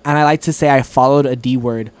like to say I followed a D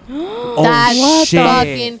word. That's shit.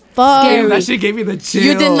 fucking scary. That shit gave me the chills.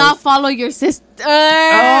 You did not follow your sister.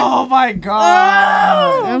 Oh, my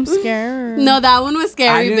God. I'm scared. No, that one was scary,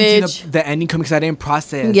 I didn't bitch. see the ending coming because I didn't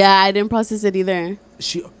process. Yeah, I didn't process it either.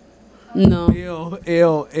 No.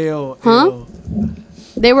 Ew. Huh?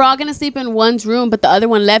 They were all gonna sleep in one's room, but the other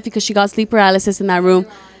one left because she got sleep paralysis in that room.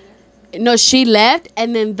 No, she left,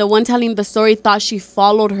 and then the one telling the story thought she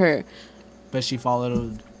followed her. But she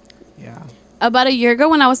followed. Yeah. About a year ago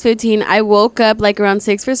when I was 15, I woke up like around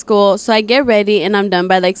 6 for school. So I get ready and I'm done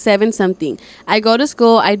by like 7 something. I go to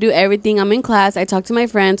school, I do everything. I'm in class, I talk to my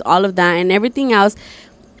friends, all of that and everything else.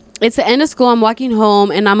 It's the end of school, I'm walking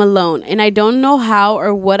home and I'm alone. And I don't know how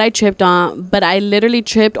or what I tripped on, but I literally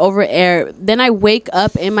tripped over air. Then I wake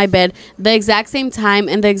up in my bed the exact same time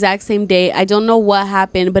and the exact same day. I don't know what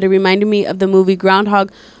happened, but it reminded me of the movie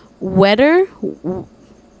Groundhog Wetter.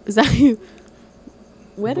 Is that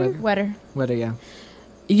Wetter. Yeah.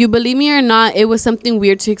 You believe me or not, it was something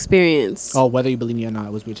weird to experience. Oh, whether you believe me or not,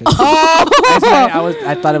 it was weird.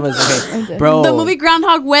 I thought it was okay, bro. The movie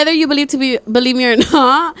Groundhog, whether you believe me or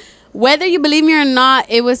not, whether you believe me or not,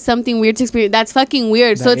 it was something weird to experience. That's fucking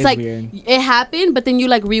weird. That so it's is like weird. it happened, but then you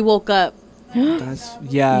like re-woke up. That's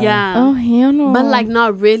yeah. Yeah. Oh hell no. But like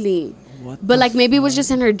not really. What But like maybe it was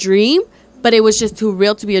just in her dream, but it was just too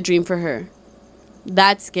real to be a dream for her.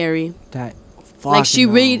 That's scary. That. Like she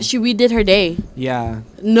redid her day. Yeah.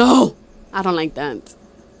 No, I don't like that.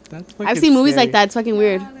 That's I've seen movies like that. It's fucking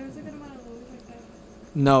weird.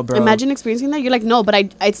 No, bro. Imagine experiencing that. You're like, no,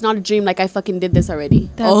 but it's not a dream. Like I fucking did this already.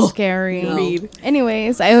 That's scary. No.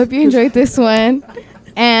 Anyways, I hope you enjoyed this one,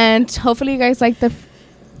 and hopefully you guys like the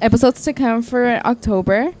episodes to come for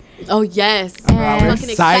October. Oh yes, And I'm fucking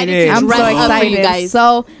excited. I'm so excited. You guys.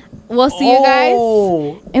 So we'll see you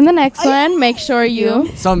guys in the next one. Make sure you.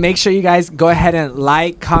 So make sure you guys go ahead and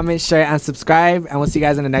like, comment, share, and subscribe, and we'll see you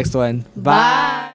guys in the next one. Bye.